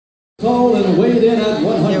Tall and weighed in at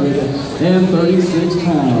 136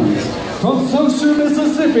 pounds. From Social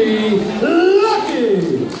Mississippi, Lucky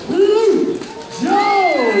Luke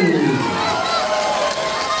Jones.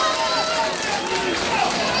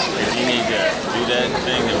 If you need to do that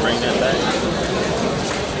thing and bring that back.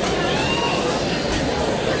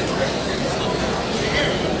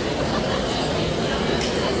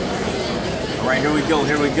 All right, here we go,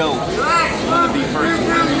 here we go. We want to be first, we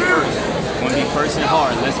want to be first. We want to be first and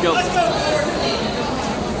hard. Let's go.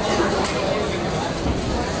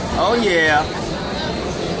 Oh yeah.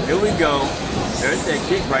 Here we go. There's that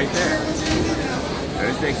kick right there.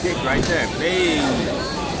 There's that kick right there. Hey.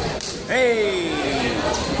 Hey.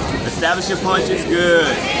 Establish your punches.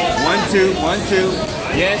 Good. 1, 2, 1, 2.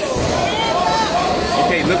 Yes.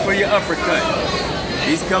 Okay, look for your uppercut.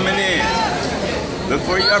 He's coming in. Look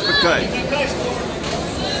for your uppercut.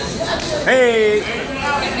 Hey.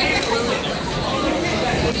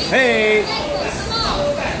 Hey.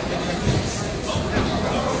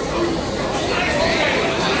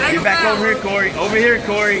 Get back over here, Kory. Over here,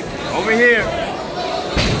 Kory. Over here.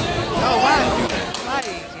 Oh, why?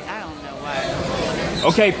 I don't know why.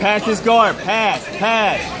 Okay, pass his guard. Pass,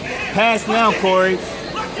 pass. Pass now, Kory.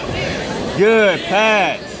 Good,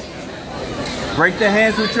 pass. Break the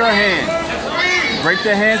hands with your hands. Break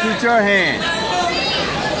the hands with your hands.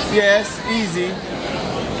 Yes, easy.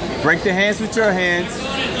 Break the hands with your hands.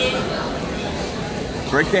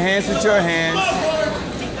 Break the hands with your hands.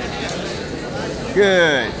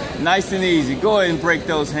 Good. Nice and easy. Go ahead and break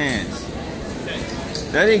those hands.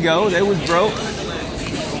 There you go. They was broke.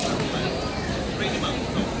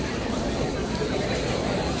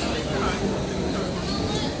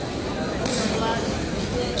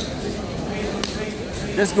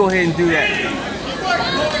 Let's go ahead and do that.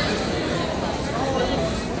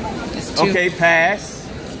 Okay, pass.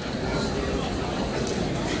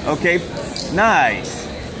 Okay, nice.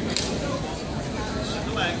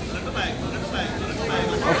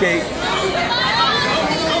 Okay.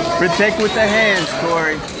 Protect with the hands,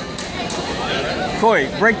 Kory. Kory,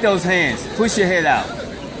 break those hands. Push your head out.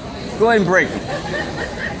 Go ahead and break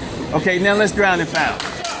them. Okay, now let's ground and pound.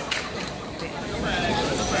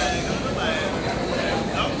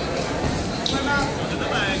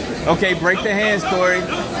 Okay, break the hands, Kory.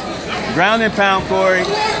 Ground and pound, Kory.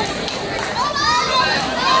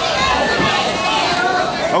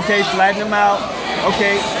 Okay, flatten them out.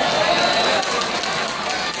 Okay.